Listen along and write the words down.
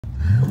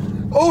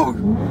Oh!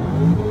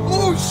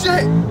 Oh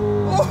shit!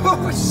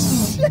 Oh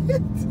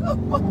shit!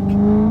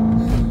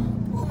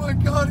 Oh my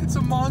god, it's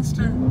a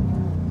monster.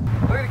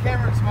 Look at the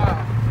camera and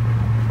smile.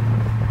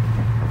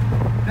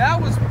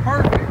 That was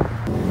perfect.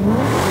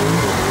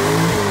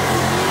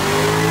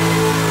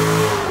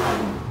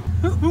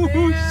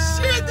 Oh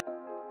shit!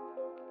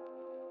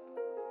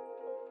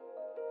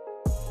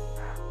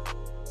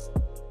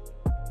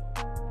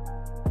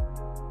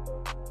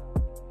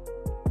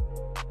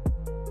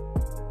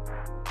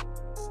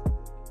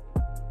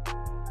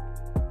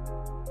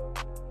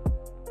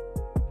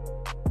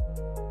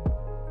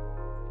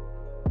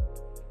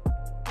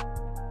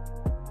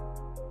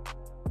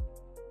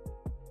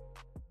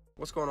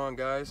 What's going on,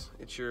 guys?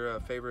 It's your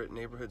favorite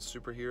neighborhood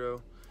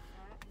superhero,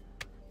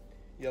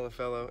 Yellow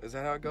Fellow. Is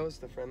that how it goes?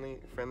 The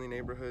friendly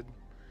neighborhood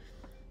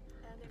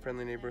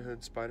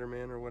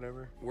Spider-Man or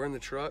whatever. We're in the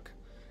truck,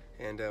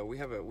 and we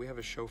have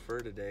a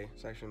chauffeur today.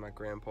 It's actually my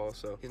grandpa,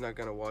 so he's not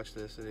gonna watch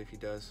this. And if he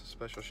does,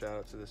 special shout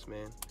out to this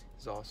man.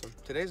 He's awesome.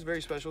 Today's a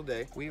very special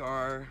day. We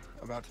are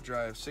about to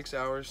drive 6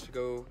 hours to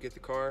go get the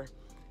car,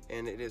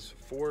 and it is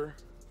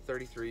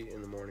 4:33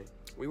 in the morning.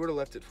 We would have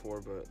left at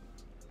 4, but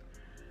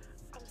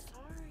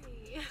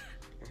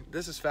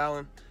this is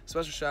Fallon.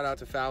 Special shout out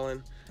to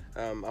Fallon.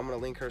 I'm gonna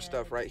link her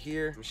stuff right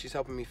here. She's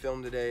helping me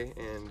film today,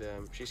 and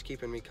she's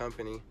keeping me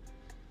company.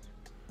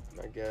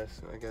 I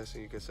guess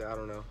you could say. I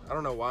don't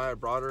know why I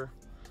brought her,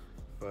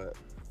 but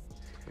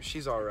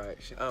she's all right.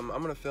 I'm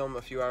gonna film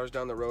a few hours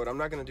down the road. I'm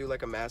not gonna do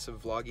like a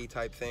massive vloggy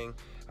type thing.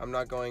 I'm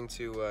not going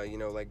to you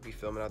know, like be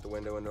filming out the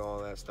window and all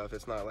that stuff.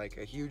 It's not like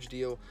a huge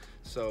deal.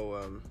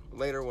 So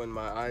later when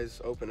my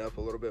eyes open up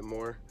a little bit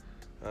more,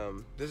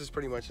 this is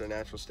pretty much a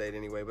natural state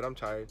anyway, but I'm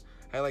tired.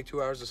 I had like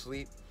 2 hours of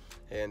sleep,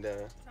 and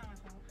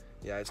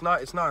yeah, it's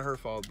not her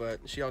fault, but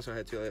she also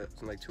had 2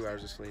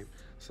 hours of sleep.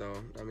 So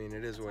I mean,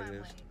 it is what it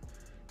is.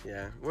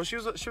 Yeah, well, she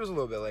was a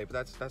little bit late,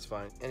 but that's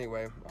fine.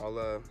 Anyway,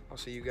 I'll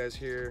see you guys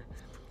here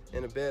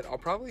in a bit. I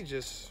probably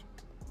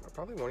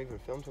won't even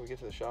film till we get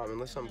to the shop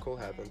unless something cool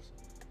happens.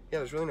 Yeah,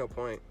 there's really no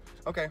point.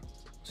 Okay,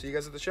 see you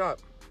guys at the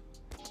shop.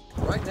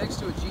 Right next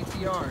to a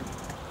GTR.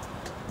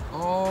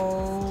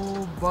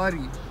 Oh,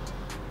 buddy.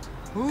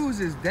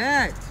 Whose is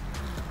that?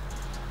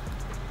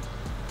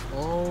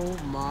 Oh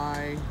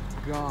my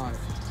God.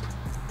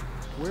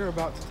 We're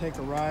about to take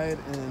a ride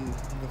in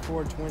the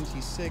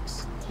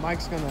 426.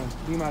 Mike's gonna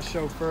be my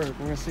chauffeur. We're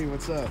gonna see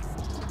what's up.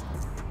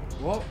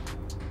 Well,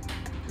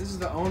 this is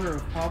the owner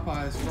of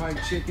Popeye's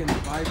Fried Chicken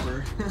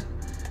Viper.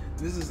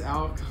 This is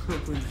Al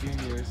Copeland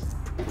Jr.'s.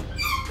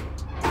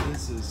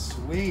 This is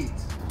sweet.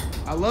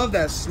 I love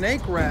that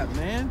snake wrap,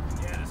 man.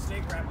 Yeah, the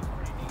snake wrap is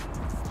pretty neat.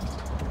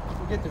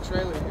 We'll get the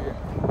trailer here.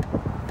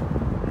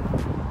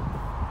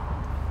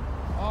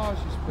 Oh,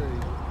 she's pretty.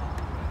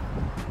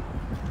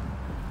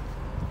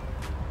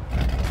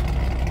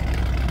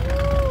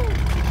 Woo!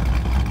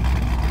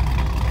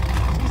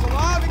 She's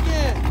alive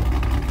again.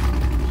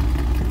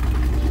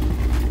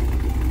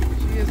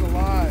 She is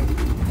alive.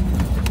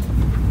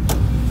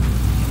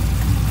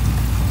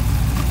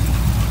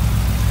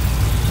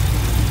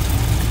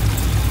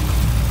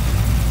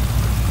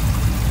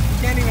 You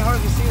can't even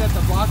hardly see that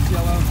the block's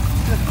yellow.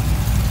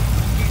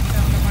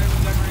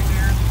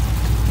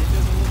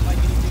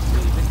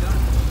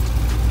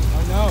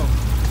 No,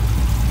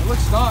 it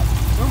looks stock.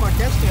 Oh, my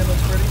catch can looks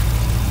pretty.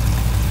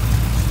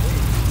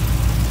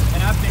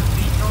 And I've been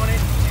feeding on it,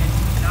 and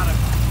not a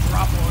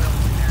drop of oil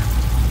in there.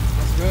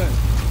 That's good.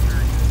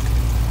 Very good.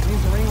 It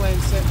means the ring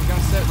lane's set. We got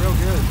set real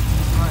good.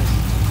 That's nice.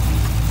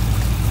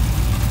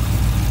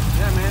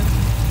 Yeah, man.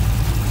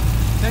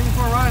 Take me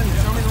for a ride and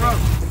show me the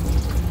road.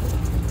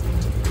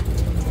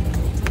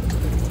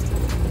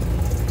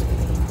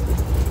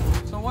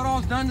 So what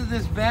all's done to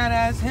this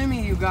badass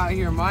Hemi you got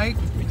here, Mike?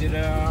 We did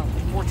a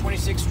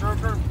 426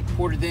 stroker,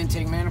 ported the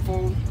intake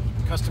manifold,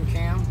 custom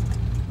cam,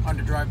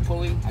 underdrive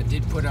pulley. I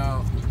did put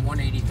a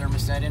 180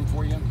 thermostat in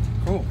for you.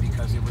 Cool.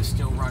 Because it was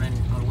still running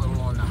a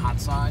little on the hot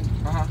side.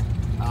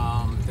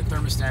 The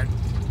thermostat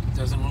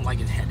doesn't look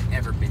like it had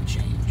ever been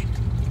changed.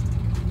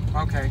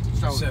 Okay,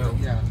 so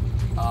yeah.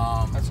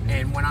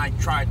 And when I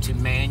tried to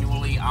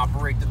manually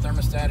operate the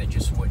thermostat, it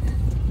just wouldn't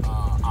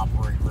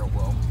operate real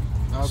well.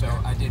 Okay. So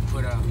I did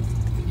put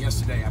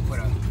yesterday I put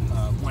a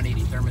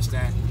 180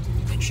 thermostat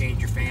and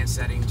changed your fan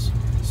settings.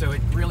 So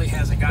it really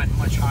hasn't gotten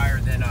much higher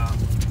than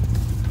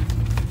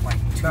like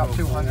about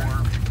 200.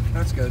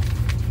 That's good.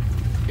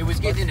 It was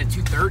getting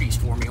into 230s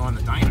for me on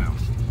the dyno,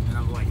 and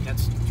I was like,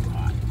 that's too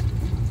hot.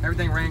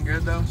 Everything ran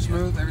good though?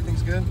 Smooth? Yeah.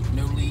 Everything's good?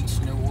 No leaks,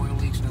 no oil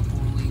leaks, no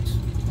pool leaks.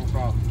 No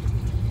problem.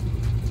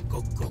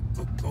 Go, go,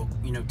 go, go,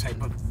 you know,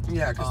 type of...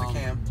 Yeah, because the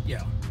cam.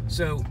 Yeah.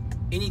 So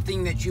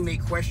anything that you may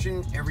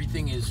question,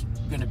 everything is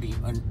going to be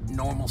a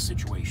normal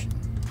situation.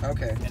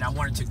 Okay. And I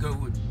wanted to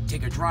go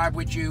take a drive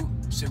with you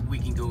so we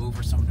can go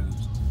over some of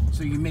those.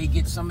 So you may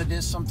get some of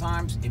this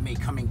sometimes. It may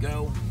come and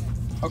go.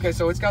 Okay,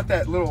 so it's got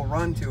that little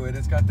run to it.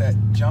 It's got that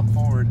jump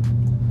forward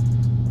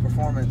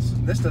performance.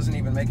 This doesn't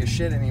even make a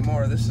shit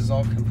anymore. This is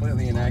all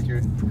completely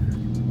inaccurate.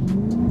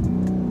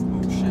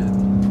 Oh, shit.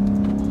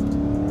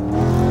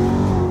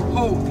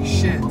 Holy Holy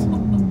shit.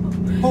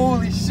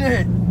 Holy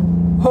shit.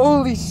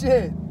 Holy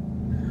shit.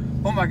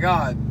 Oh my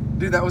God.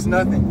 Dude, that was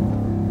nothing.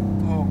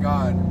 Oh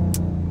God.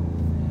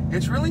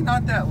 It's really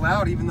not that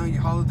loud even though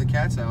you hollowed the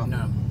cats out.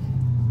 No.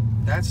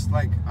 That's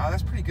like, oh,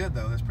 that's pretty good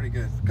though. That's pretty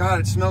good. God,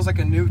 it smells like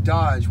a new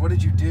Dodge. What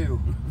did you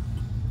do?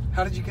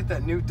 How did you get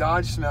that new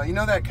Dodge smell? You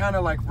know that kind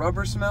of like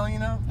rubber smell, you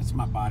know? That's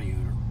my body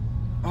odor.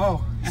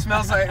 Oh, it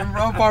smells like,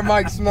 Mopar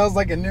Mike smells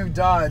like a new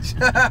Dodge.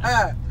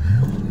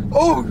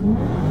 Oh!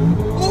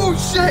 Oh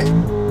shit!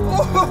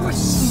 Oh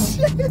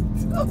shit!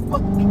 Oh my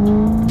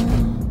God!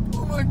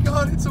 Oh my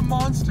God, it's a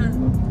monster!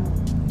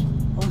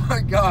 Oh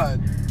my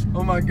God!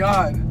 Oh my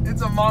God,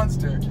 it's a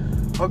monster!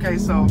 Okay,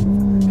 so,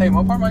 hey,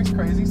 Mopar Mike's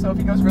crazy, so if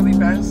he goes really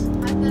fast...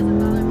 That doesn't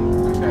bother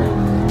me. Okay.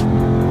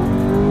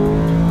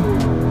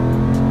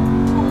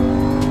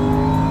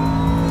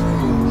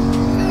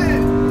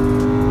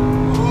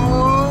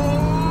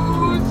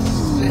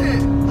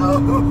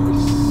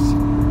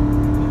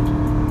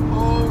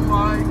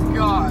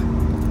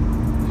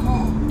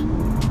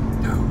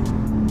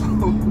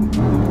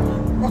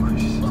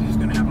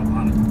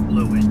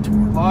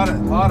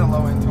 Lot of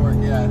low end torque,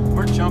 yeah.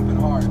 We're jumping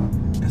hard.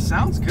 It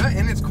sounds good,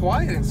 and it's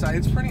quiet inside.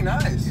 It's pretty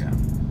nice. Yeah.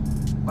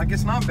 Like,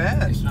 it's not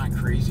bad. It's not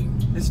crazy.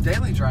 It's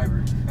daily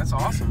driver. That's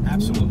awesome.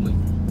 Absolutely.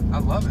 I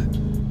love it.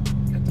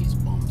 Got these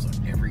bums on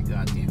every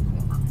goddamn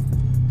corner.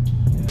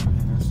 Yeah,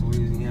 man, that's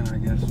Louisiana, I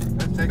guess.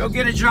 Go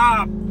get a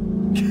job.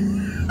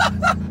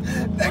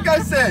 That guy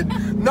said,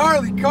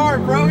 gnarly car,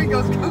 bro. He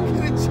goes, go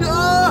get a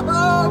job.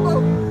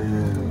 Oh,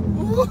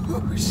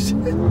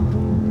 shit.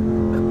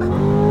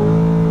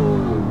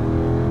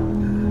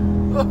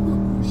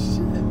 Oh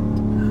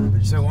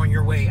shit. So on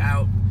your way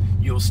out,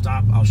 you'll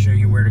stop. I'll show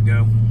you where to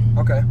go.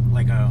 Okay.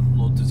 Like a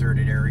little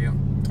deserted area.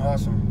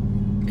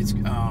 Awesome. It's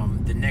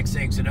the next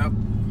exit up.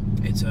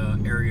 It's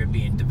an area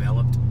being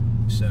developed,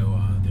 so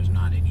there's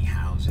not any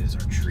houses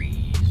or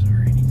trees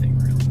or anything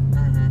really.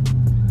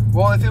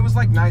 Well, if it was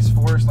like nice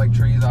forest, like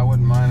trees, I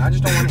wouldn't mind. I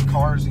just don't want any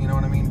cars. You know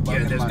what I mean?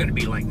 Yeah, there's going to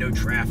be like no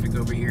traffic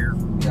over here.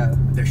 Yeah.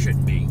 There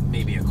shouldn't be.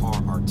 Maybe a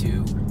car or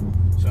two.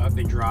 So I've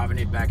been driving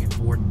it back and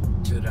forth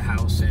to the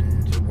house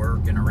and to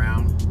work and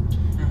around,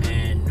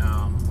 and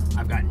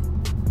I've got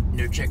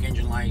no check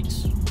engine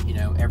lights. You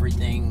know,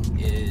 everything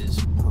is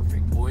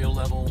perfect. Oil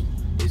level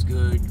is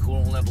good.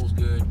 Coolant level is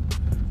good.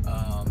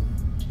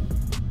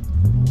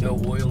 No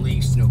oil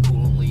leaks. No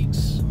coolant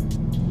leaks.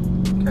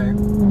 Okay.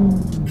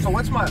 So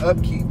what's my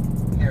upkeep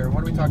here?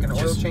 What are we talking?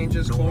 Oil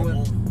changes,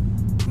 normal,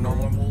 coolant?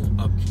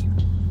 normal upkeep.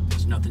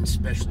 There's nothing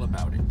special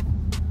about it.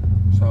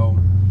 So.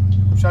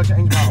 Should I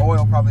change my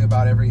oil probably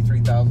about every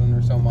 3,000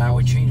 or so miles? I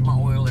would change my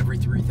oil every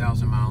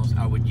 3,000 miles.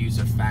 I would use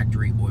a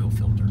factory oil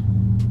filter.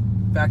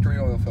 Factory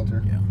oil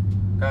filter? Yeah.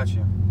 Gotcha.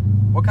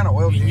 What kind of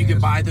oil do you use? You can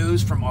buy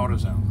those from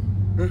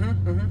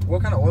AutoZone.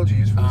 What kind of oil do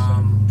you use for this?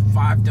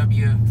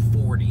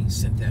 5W40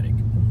 synthetic.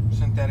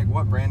 Synthetic?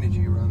 What brand did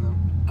you run them?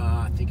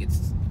 I think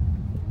it's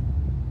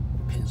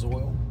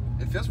Pennzoil.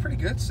 It feels pretty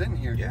good sitting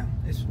here. Yeah.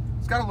 It's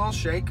got a little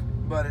shake,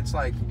 but it's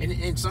like...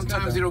 And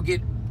sometimes it'll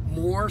get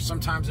more,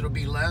 sometimes it'll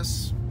be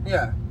less.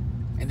 Yeah.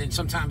 And then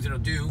sometimes it'll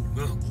do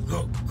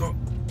go.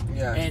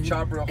 Yeah, and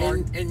chop real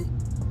hard. And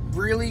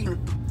really,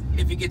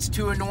 if it gets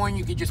too annoying,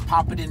 you could just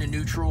pop it into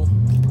neutral.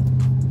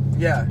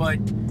 Yeah. But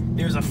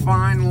there's a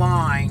fine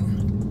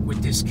line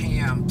with this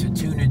cam to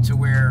tune it to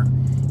where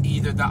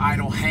either the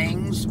idle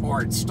hangs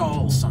or it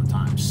stalls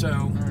sometimes.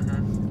 So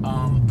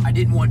I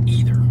didn't want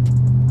either.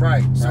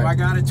 Right. So I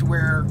got it to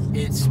where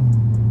it's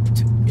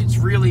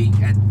really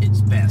at its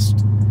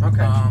best.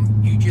 Okay.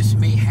 You just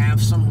may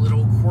have some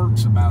little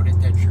quirks about it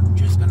that you're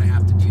just going to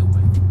have to deal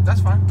with.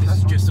 That's fine. This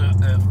is just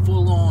a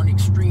full-on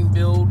extreme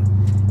build,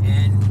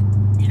 and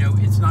you know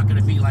it's not going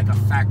to be like a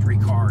factory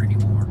car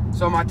anymore.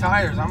 So my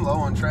tires, I'm low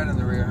on tread in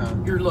the rear, huh?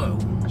 You're low.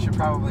 I should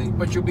probably...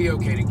 But you'll be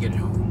okay to get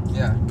home.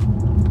 Yeah.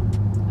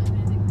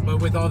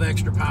 But with all the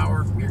extra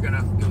power, you're going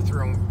to go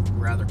through them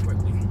rather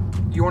quickly.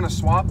 You want to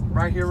swap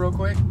right here real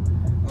quick?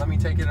 Let me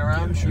take it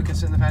around. Yeah, sure. You can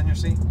sit in the passenger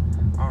seat.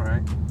 All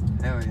right.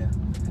 Hell yeah.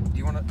 Do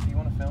you want to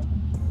film?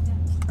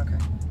 Yeah. Okay.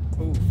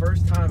 Oh,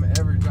 first time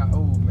ever drive.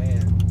 Oh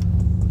man.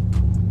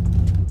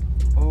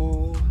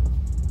 Oh.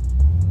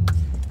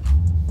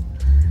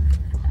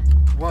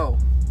 Whoa.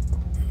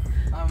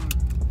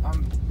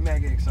 I'm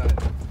mega excited.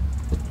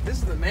 This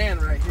is the man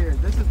right here.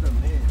 This is the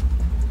man.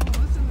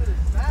 Listen to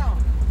this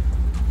sound.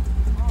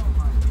 Oh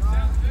my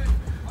god.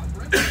 My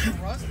brakes are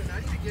rusting. I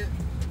need to get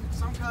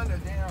some kind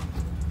of damn.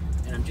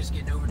 And I'm just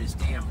getting over this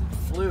damn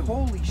flu.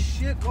 Holy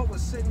shit! What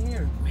was sitting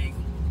here? Me.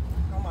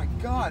 Oh my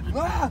god.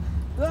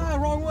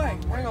 Wrong way.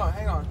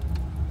 Hang on.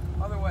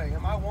 Other way.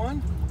 Am I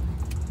one?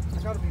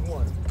 It's gotta be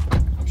one.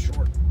 I'm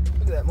short.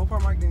 Look at that.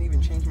 Mopar Mike didn't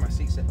even change my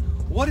seat set.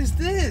 What is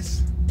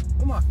this?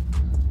 Come on.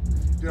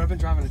 Dude, I've been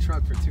driving a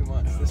truck for 2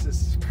 months. This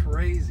is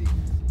crazy.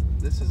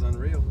 This is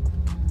unreal.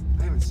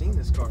 I haven't seen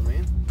this car,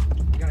 man.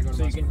 You gotta go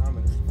to my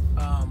speedometer.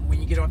 When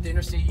you get off the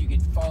interstate, you can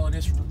follow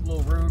this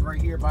little road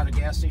right here by the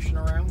gas station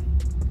around.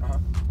 I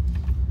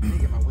need to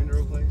get my window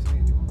replaced. I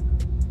need to do all.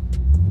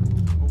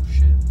 Oh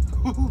shit.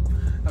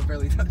 I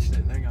barely touched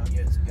it. Hang on.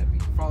 Yeah, it's peppy.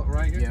 Follow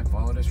right here? Yeah.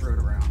 Follow this road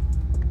around.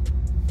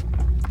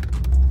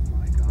 Oh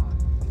my God.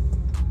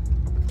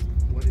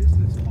 What is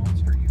this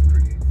monster you've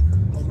created?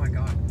 Oh my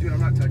God. Dude, I'm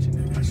not touching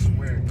it. I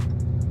swear.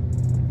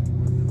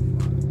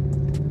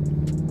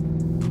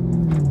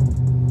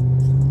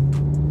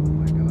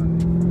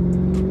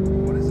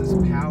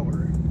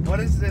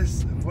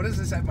 What is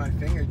this at my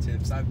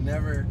fingertips? I've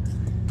never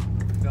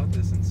felt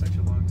this in such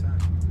a long time.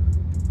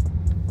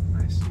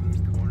 Nice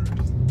smooth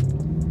corners.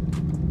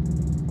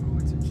 Oh,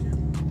 it's a gym.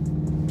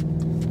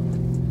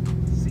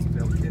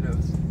 Seatbelt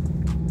kiddos.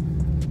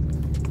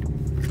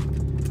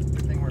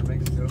 Good thing we're in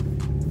Mexico.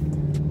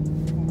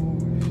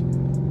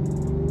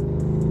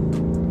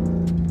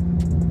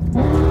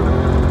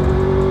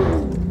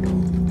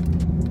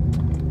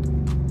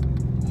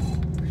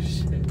 Oh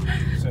shit.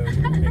 So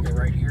make it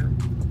right here.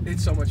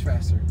 It's so much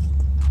faster.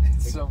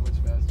 So much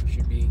faster.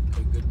 Should be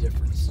a good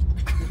difference.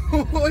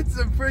 What's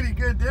a pretty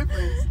good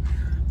difference?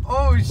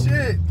 Oh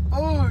shit!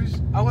 Oh,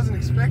 I wasn't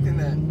expecting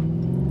that.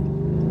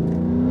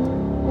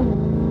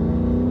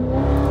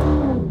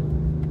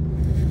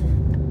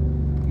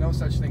 No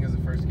such thing as a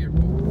first gear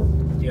pull.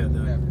 Yeah,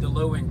 the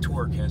low end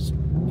torque has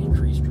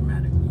increased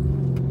dramatically.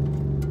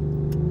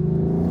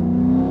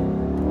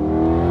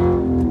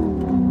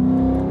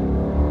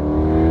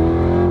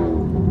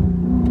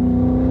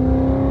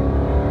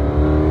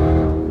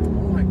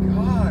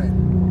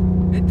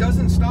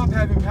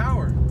 Having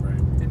power. Right.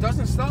 It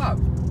doesn't stop.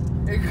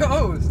 It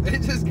goes.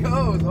 It just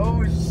goes.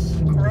 Oh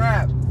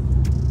crap.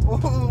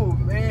 Oh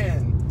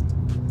man.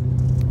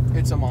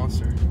 It's a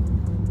monster.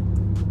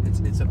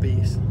 It's a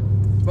beast.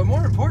 But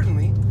more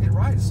importantly, it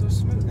rides so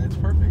smooth and it's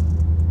perfect.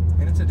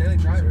 And it's a daily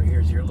driver. So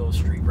here's your little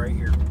street right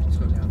here. Let's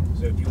go down.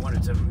 So if you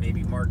wanted to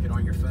maybe mark it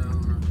on your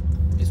phone,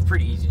 it's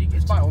pretty easy to get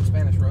It's to. by Old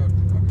Spanish Road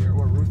up here,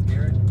 or Ruth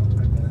Garrett. I'll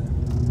type that in.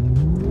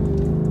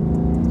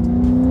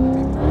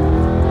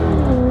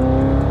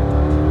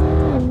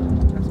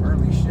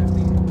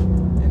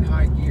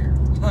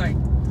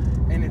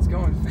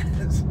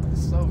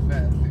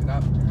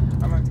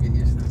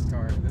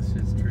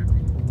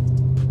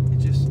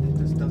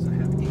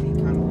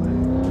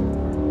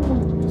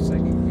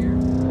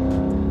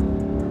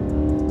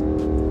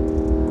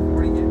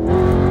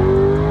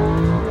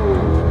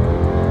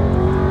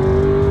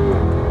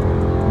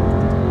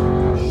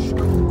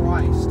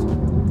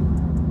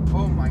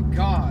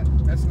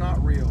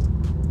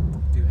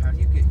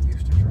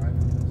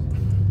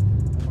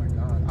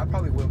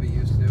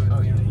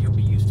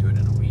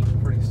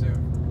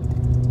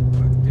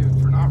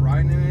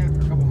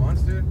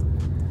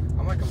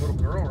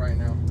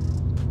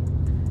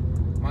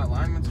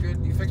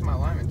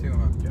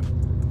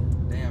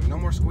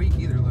 Squeak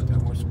either. Look, no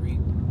more squeak.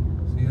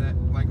 See that?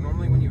 Like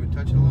normally when you would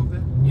touch it a little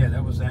bit. Yeah,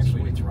 that was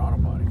actually the throttle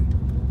body.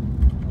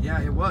 Yeah,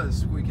 it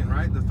was squeaking,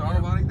 right? The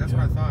throttle body. That's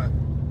what I thought.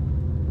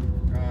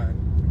 God,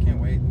 I can't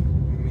wait.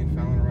 Me and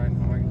Fallon are riding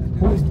home. I can just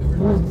do this to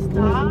her.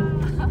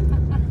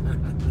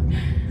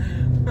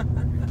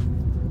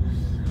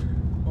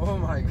 Stop. Oh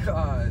my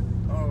God.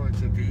 Oh,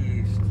 it's a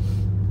beast.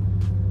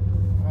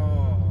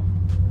 Oh,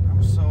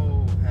 I'm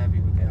so happy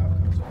with the outcome.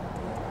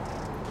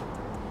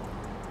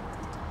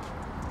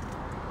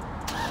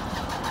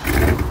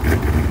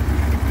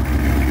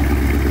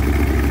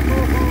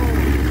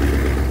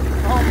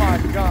 Oh my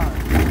God.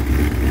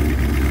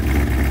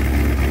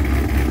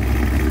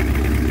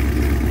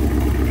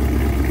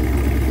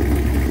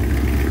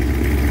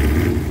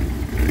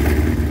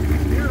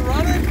 You're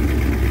running?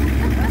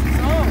 It's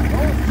on.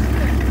 Oh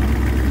shit.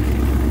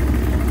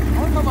 I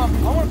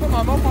want to put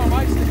my mobile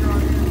mic sticker on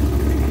here.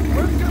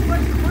 Where's a good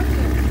place to put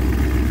this?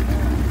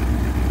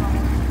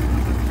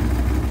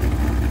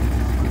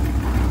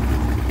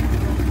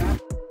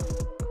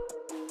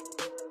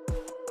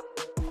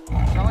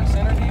 Shall I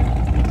center to you?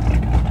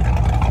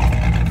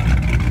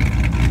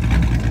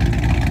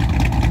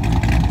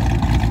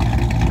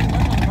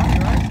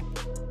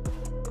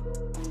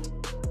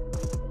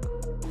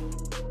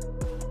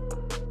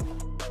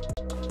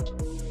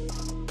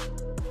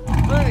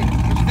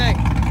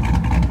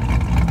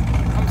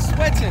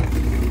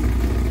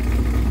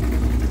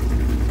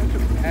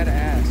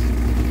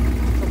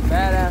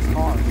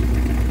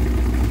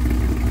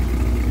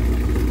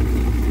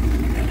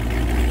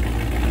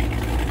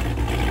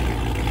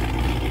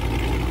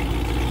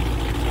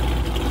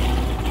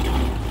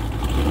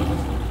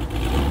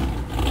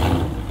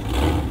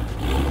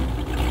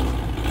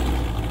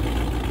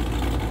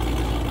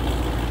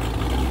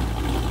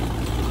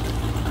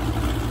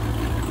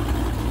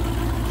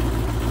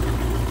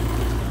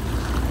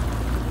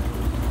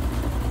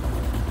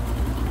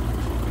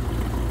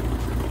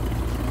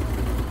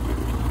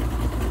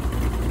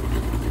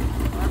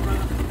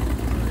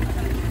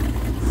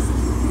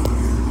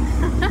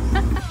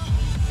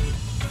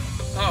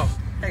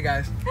 Hey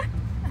guys,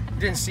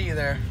 didn't see you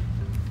there.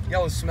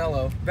 Yellow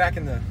Smello, back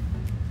in the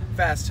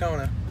fast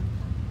Tona.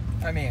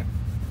 I mean,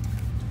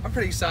 I'm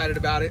pretty excited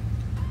about it.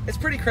 It's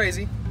pretty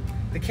crazy.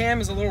 The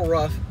cam is a little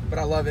rough, but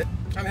I love it.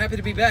 I'm happy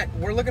to be back.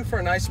 We're looking for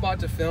a nice spot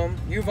to film.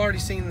 You've already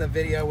seen the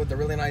video with the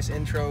really nice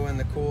intro and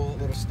the cool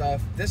little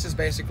stuff. This is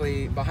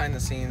basically behind the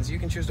scenes. You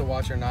can choose to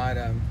watch or not.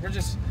 We're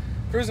just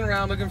cruising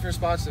around looking for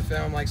spots to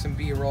film, like some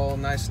B-roll,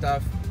 nice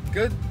stuff.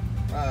 Good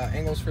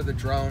angles for the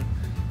drone,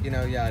 you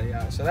know, yada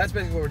yada. So that's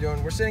basically what we're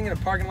doing. We're sitting in a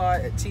parking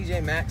lot at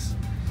TJ Maxx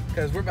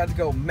because we're about to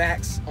go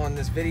max on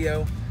this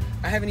video.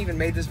 I haven't even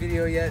made this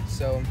video yet,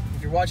 so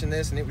if you're watching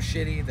this and it was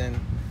shitty, then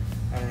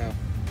I don't know,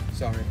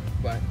 sorry,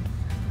 but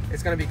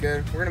it's gonna be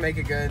good. We're gonna make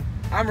it good.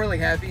 I'm really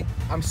happy.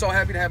 I'm so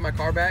happy to have my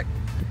car back,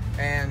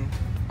 and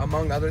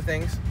among other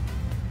things,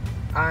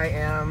 I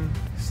am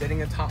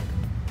sitting atop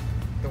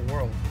the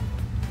world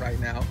right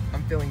now.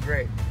 I'm feeling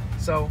great.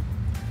 So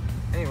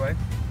anyway,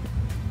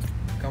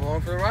 come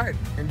along for the ride.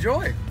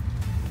 Enjoy.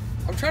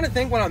 I'm trying to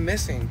think what I'm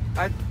missing.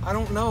 I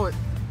don't know it.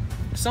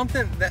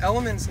 Something, the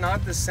element's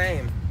not the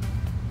same.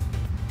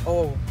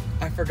 Oh,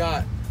 I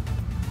forgot.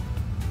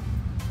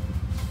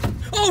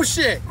 Oh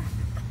shit!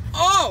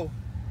 Oh!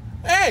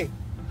 Hey!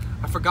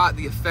 I forgot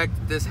the effect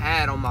this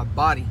had on my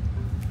body.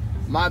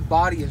 My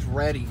body is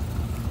ready.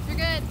 You're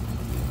good.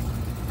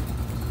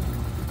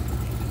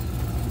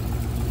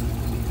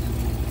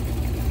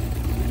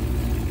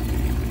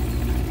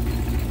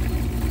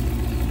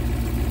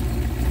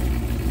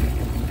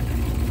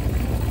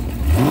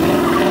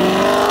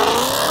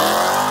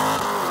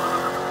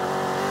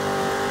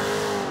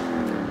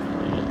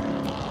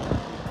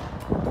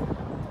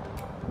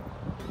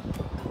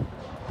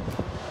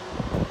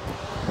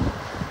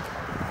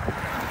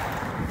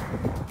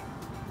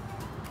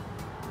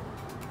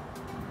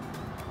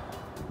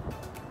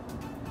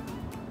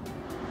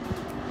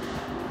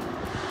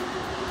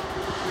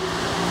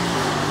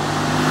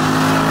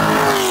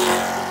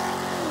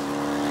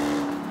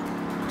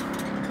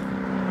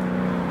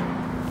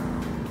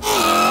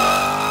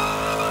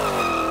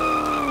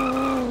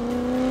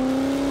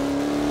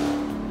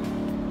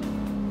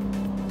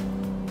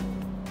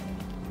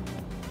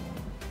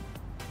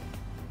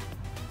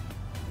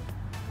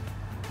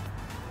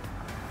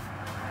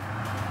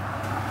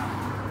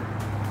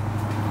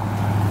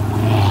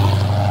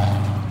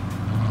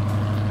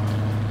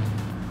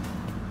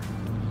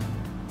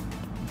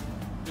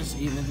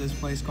 Eating at this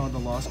place called the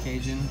Lost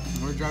Cajun.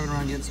 We're driving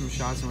around getting some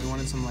shots and we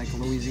wanted some like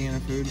Louisiana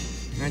food.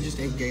 And I just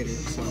ate gator,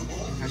 so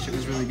that shit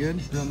was really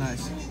good. Real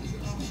nice.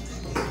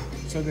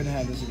 So good to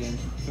have this again.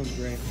 Feels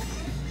great.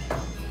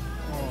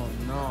 Oh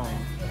no.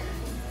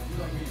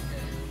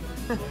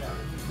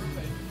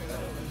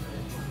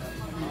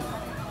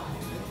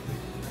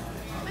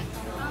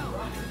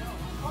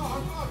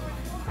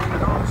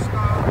 Don't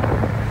stop.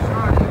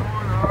 Shawty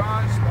wanna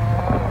ride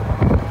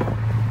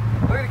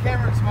stop. Look at the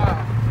camera and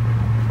smile.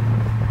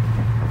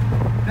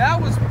 That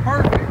was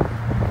perfect.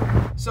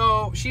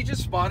 So she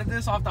just spotted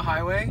this off the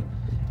highway,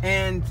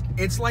 and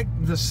it's like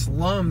the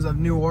slums of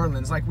New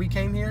Orleans. Like, we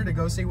came here to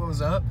go see what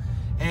was up,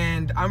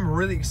 and I'm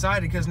really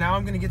excited because now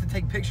I'm gonna get to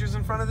take pictures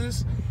in front of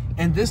this,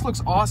 and this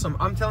looks awesome.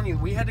 I'm telling you,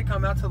 we had to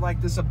come out to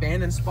like this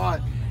abandoned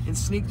spot and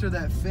sneak through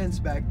that fence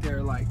back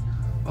there. Like,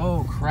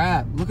 oh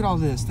crap, look at all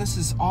this. This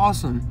is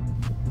awesome.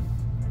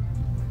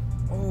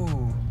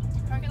 Oh.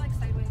 Park it like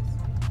sideways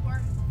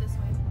or this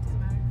way, doesn't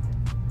matter.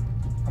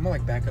 I'm gonna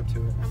like back up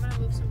to it. I'm gonna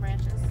move some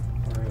branches.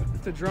 All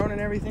right. The drone and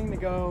everything to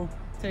go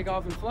take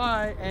off and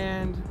fly,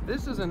 and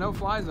this is a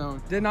no-fly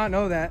zone. Did not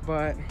know that,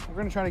 but we're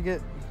gonna try to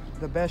get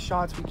the best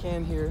shots we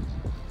can here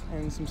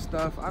and some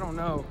stuff. I don't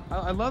know.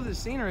 I love this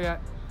scenery. I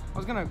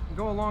was gonna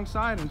go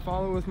alongside and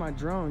follow with my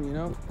drone, you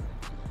know?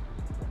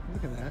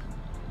 Look at that.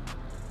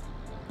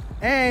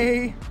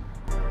 Hey!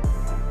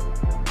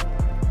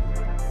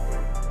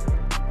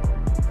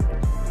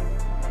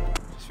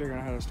 Just figuring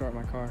out how to start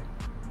my car.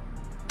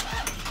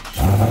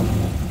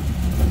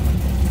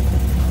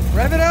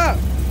 Rev it up!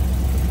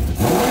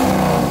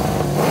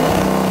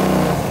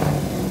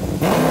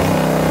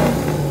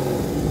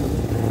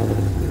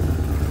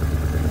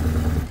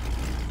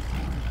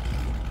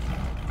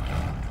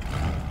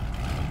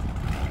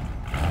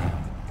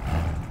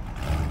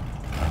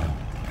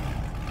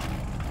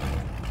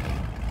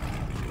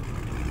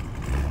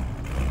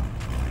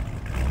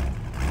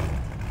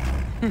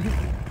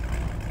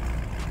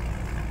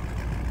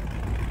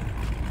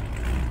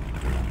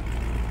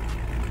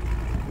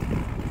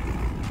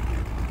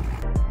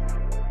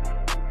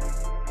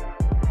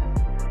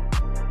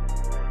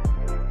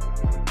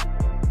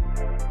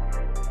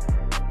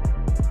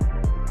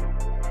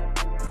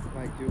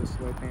 Like, do a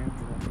slow pan.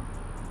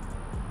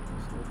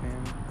 Slow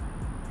pan.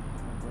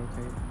 Like,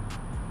 rotate.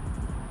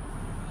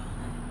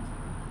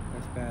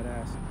 That's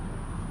badass.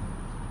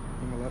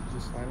 Angle up,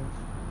 just slide it.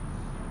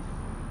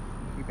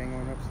 Keep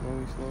angling up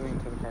slowly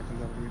until the car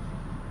comes up to you.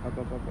 Up, up,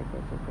 up, up,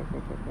 up, up, up,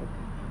 up, up, up.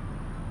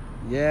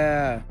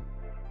 Yeah.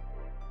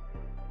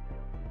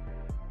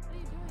 What are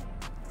you doing?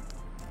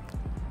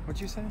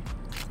 What'd you say?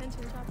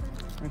 Attention shoppers.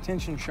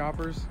 Attention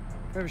shoppers.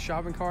 We have a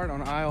shopping cart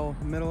on aisle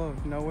middle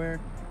of nowhere.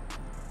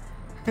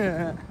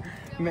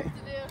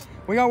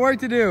 We got work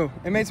to do.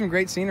 It made some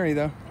great scenery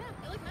though. Yeah,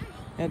 it looked nice.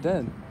 Yeah, it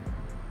did.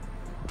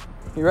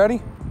 You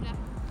ready? Yeah.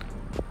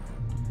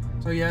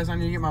 So yes, I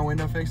need to get my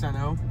window fixed, I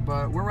know.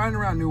 But we're riding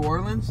around New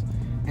Orleans,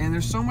 and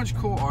there's so much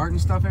cool art and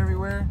stuff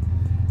everywhere.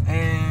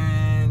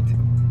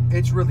 And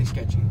it's really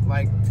sketchy.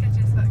 Like,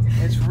 Sketchy as fuck.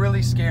 it's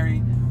really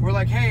scary. We're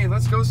like, hey,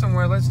 let's go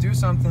somewhere, let's do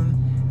something.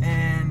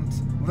 And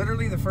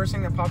literally the first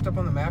thing that popped up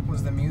on the map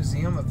was the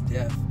Museum of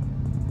Death.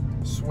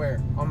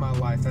 Swear on my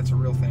life, that's a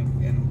real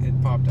thing. And it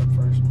popped up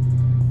first.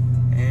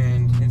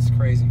 And it's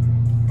crazy.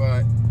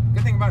 But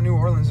good thing about New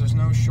Orleans, there's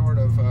no short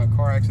of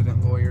car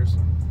accident lawyers.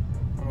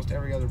 Almost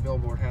every other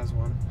billboard has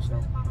one, so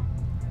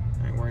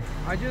I ain't worried.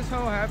 I just so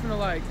happened to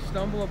like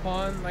stumble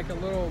upon like a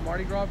little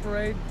Mardi Gras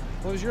parade.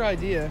 Well, it was your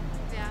idea.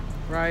 Yeah.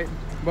 Right?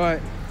 But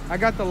I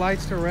got the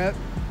lights to rep.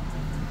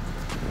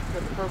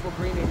 Got the purple,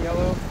 green, and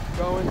yellow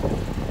going.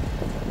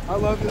 I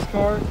love this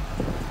car.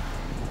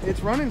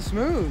 It's running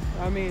smooth.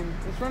 I mean,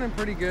 it's running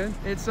pretty good.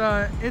 It's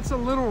a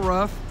little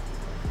rough.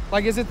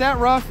 Like, is it that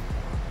rough? It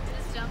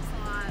just jumps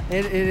a lot.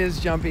 It is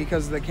jumpy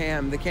because of the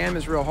cam. The cam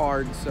is real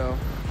hard, so.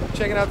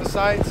 Checking out the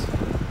sights.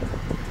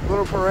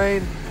 Little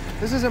parade.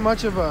 This isn't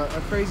much of a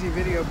crazy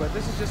video, but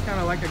this is just kind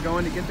of like a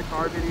going to get the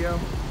car video.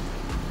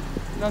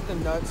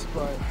 Nothing nuts,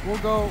 but we'll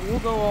go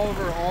all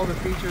over all the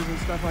features and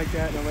stuff like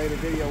that in a later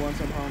video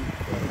once I'm home.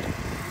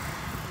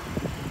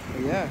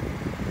 But yeah,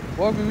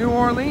 welcome to New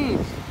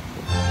Orleans.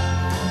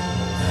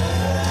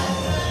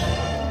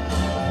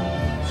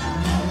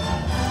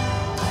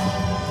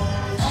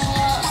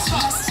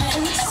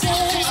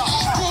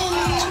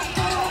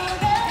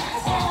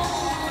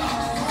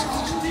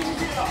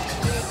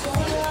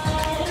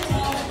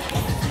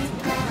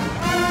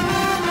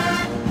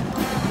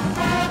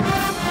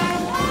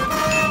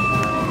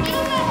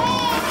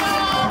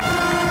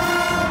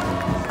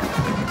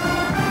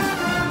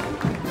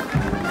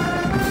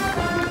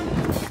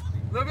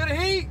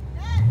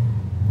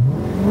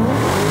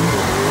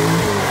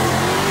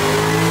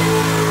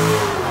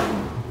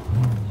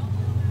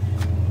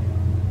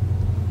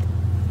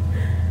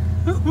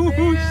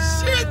 Oh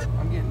shit!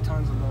 I'm getting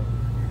tons of love.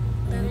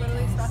 They're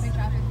literally stopping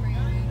traffic for you.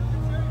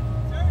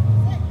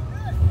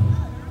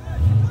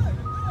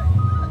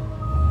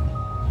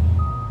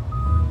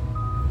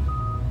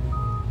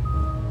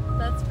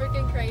 That's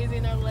freaking crazy.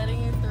 They're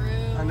letting you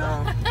through. I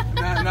know.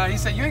 No, he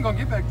said you ain't gonna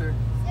get back there.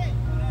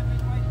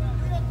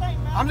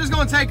 I'm just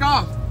gonna take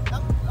off.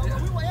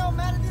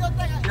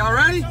 Y'all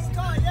ready?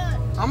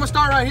 I'm gonna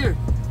start right here.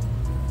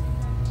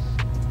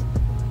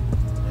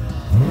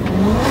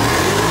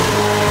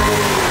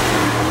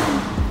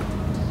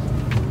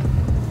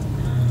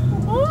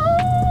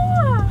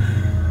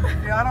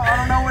 I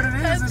don't know what it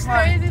is. That's it's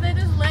crazy. like They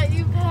just let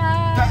you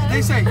pass.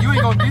 they say you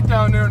ain't gonna get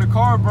down there in the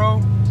car,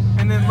 bro.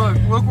 And then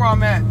look where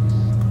I'm at.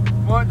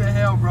 What the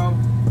hell, bro?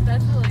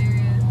 That's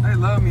hilarious. They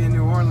love me in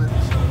New Orleans.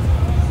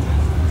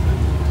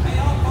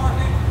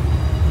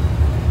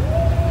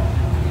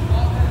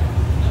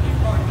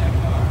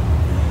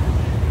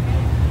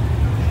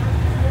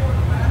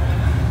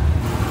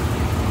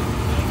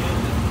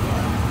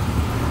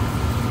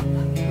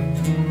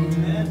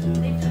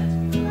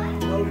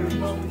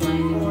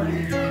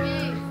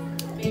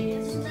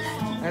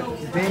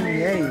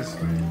 Beignets.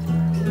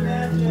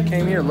 We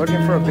came here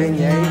looking for a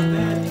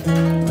beignet.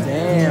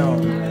 Damn.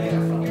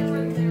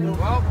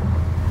 Well,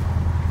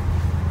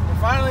 we're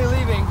finally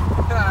leaving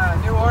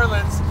New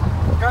Orleans.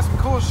 Got some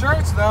cool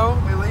shirts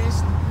though, at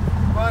least.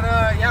 But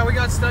yeah, we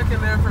got stuck in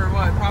there for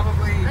what?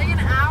 Probably Like an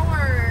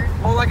hour.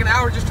 well, like an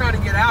hour just trying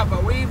to get out.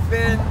 But we've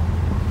been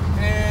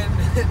in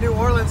New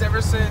Orleans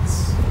ever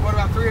since what,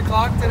 about 3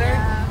 o'clock today?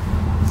 Yeah.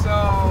 So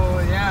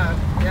yeah,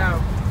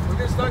 we've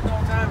been stuck the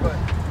whole time, but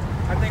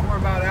I think we're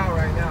about out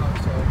right now,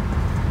 so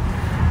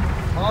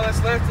all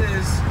that's left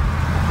is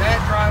that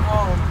drive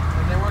home,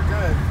 and then we're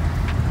good.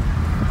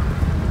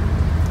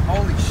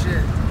 Holy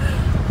shit.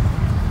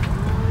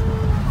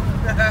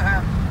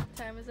 What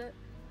time is it?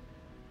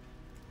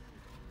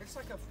 It's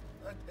like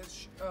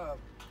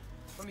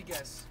let me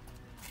guess,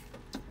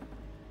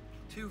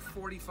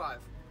 2:45.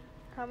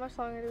 How much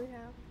longer do we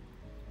have?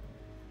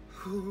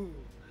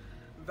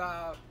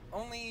 About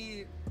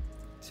only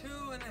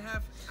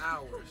 2.5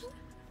 hours.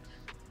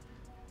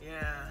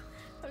 Yeah.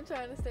 I'm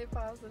trying to stay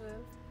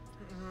positive.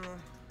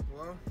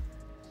 Well,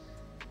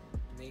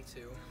 me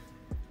too.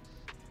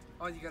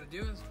 All you gotta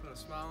do is put a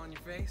smile on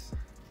your face.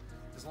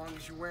 As long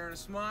as you're wearing a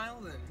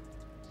smile, then...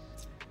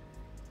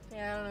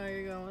 Yeah, I don't know where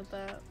you're going with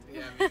that.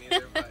 Yeah, me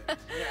neither, but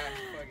yeah,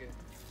 fuck it.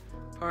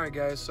 Alright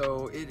guys,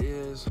 so it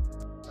is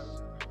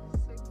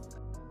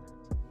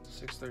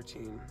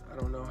 6:13. I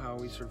don't know how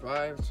we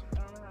survived. I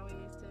don't know how we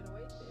stayed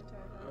awake the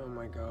entire time. Oh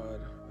my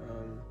god.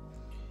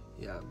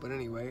 Yeah, but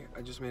anyway,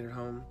 I just made it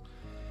home.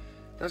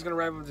 That's gonna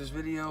wrap up this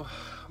video.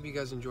 Hope you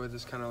guys enjoyed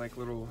this kind of like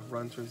little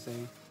run through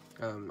thing.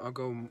 I'll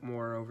go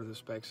more over the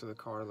specs of the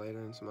car later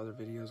in some other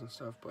videos and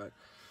stuff, but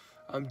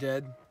I'm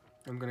dead.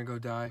 I'm gonna go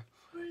die.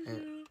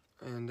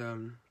 And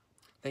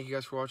thank you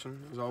guys for watching,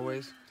 as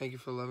always. Thank you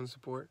for the love and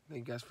support.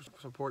 Thank you guys for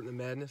supporting the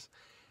madness.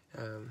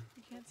 You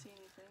can't see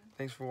anything.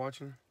 Thanks for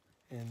watching,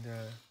 and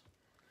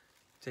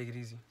take it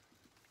easy.